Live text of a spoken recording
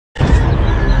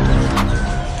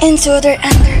And so they're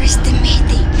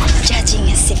underestimating, judging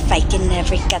as if I can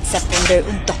never catch up on their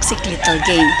toxic little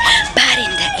game. But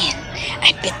in the end, I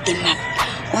beat them up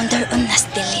on their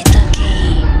nasty little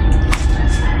game.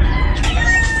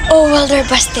 Oh well, they're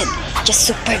busted, just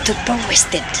super duper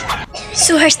wasted.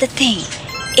 So here's the thing,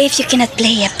 if you cannot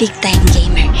play a big time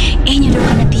gamer and you don't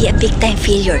wanna be a big time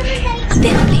failure,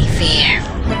 then play fair.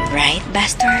 Right,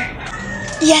 Buster?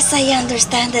 Yes, I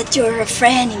understand that you're a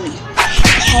frenemy.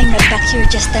 Behind my back, you're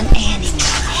just an enemy.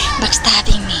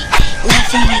 Backstabbing me,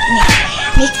 laughing at me,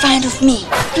 make fun of me,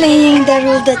 playing the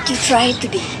role that you try to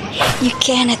be. You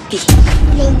cannot be,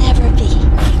 you'll never be.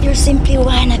 You're simply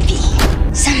wanna be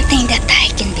something that I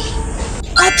can be.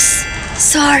 Oops,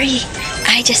 sorry.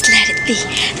 I just let it be.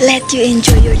 Let you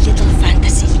enjoy your little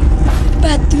fantasy.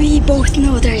 But we both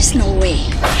know there is no way.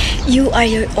 You are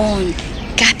your own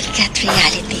copycat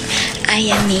reality. I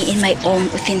am me in my own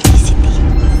authenticity.